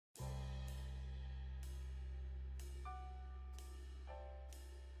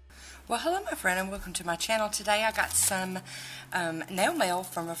Well, hello my friend and welcome to my channel. Today I got some nail mail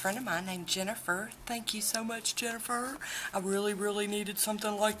from a friend of mine named Jennifer. Thank you so much, Jennifer. I really needed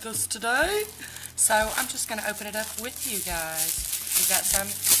something like this today. So I'm just going to open it up with you guys. We got some,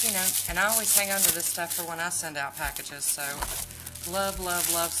 you know, and I always hang on to this stuff for when I send out packages. So love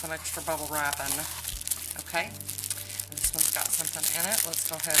some extra bubble wrapping. Okay, this one's got something in it. Let's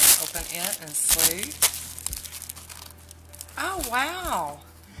go ahead and open it and see. Oh, wow.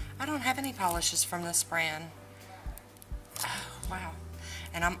 I don't have any polishes from this brand. Oh, wow.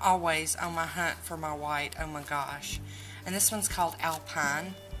 And I'm always on my hunt for my white. Oh my gosh. And this one's called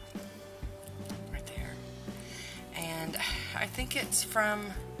Alpine. Right there. And I think it's from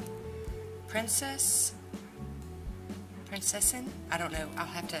Princessin? I don't know. I'll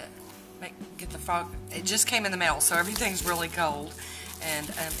have to get the fog. It just came in the mail, so everything's really cold. And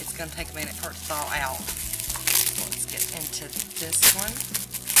it's going to take a minute for it to thaw out. So let's get into this one.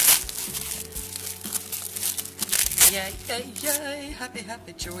 Yay, yay, yay,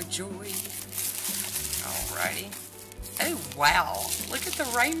 happy, joy. Alrighty. Oh, wow. Look at the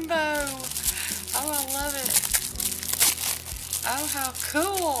rainbow. Oh, I love it. Oh, how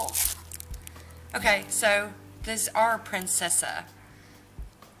cool. Okay, so these are Princessa.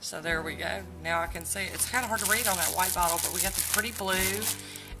 So there we go. Now I can see it. It's kind of hard to read on that white bottle, but we got the pretty blue,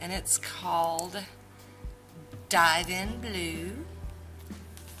 and it's called Dive In Blue.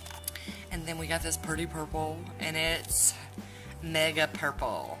 And then we got this pretty purple, and it's mega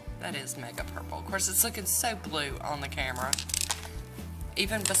purple. That is mega purple. Of course, it's looking so blue on the camera.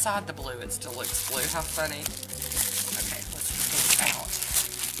 Even beside the blue, it still looks blue. How funny. Okay, let's get this out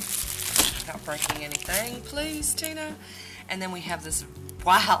without breaking anything, please, Tina. And then we have this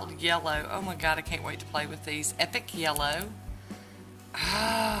wild yellow. Oh my God, I can't wait to play with these. Epic yellow.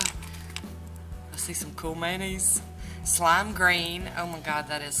 Ah, I see some cool manis. Slime green. Oh my God,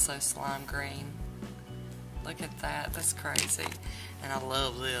 that is so slime green. Look at that. That's crazy. And I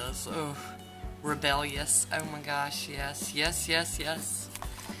love this. Oh, rebellious. Oh my gosh, yes.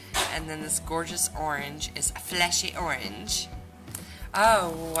 And then this gorgeous orange is flashy orange.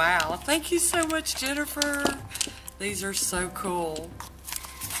 Oh, wow. Thank you so much, Jennifer. These are so cool.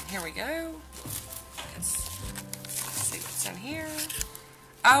 Here we go. Let's see what's in here.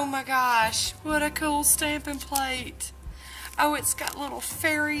 Oh my gosh, what a cool stamping plate. Oh, it's got little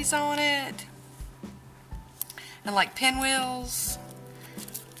fairies on it. And like pinwheels.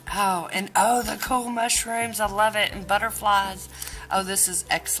 Oh, and oh, the cool mushrooms. I love it. And butterflies. Oh, this is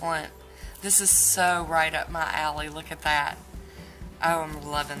excellent. This is so right up my alley. Look at that. Oh, I'm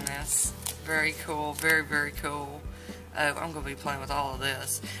loving this. Very cool. Very cool. Oh, I'm going to be playing with all of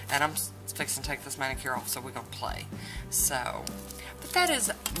this. And I'm fixing to take this manicure off, so we're going to play. So, but that is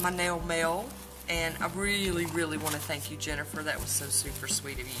my nail mail. And I really want to thank you, Jennifer. That was so super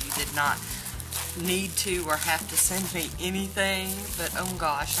sweet of you. You did not need to or have to send me anything. But, oh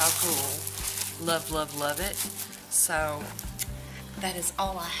gosh, how cool. Love it. So, that is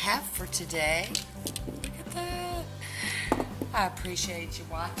all I have for today. Look at that. I appreciate you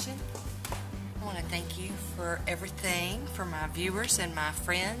watching. I want to thank you for everything, for my viewers and my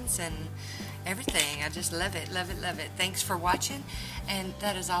friends and everything. I just love it. Thanks for watching, and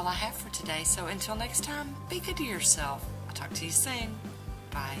that is all I have for today. So until next time, be good to yourself. I'll talk to you soon.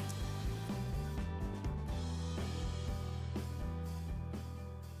 Bye.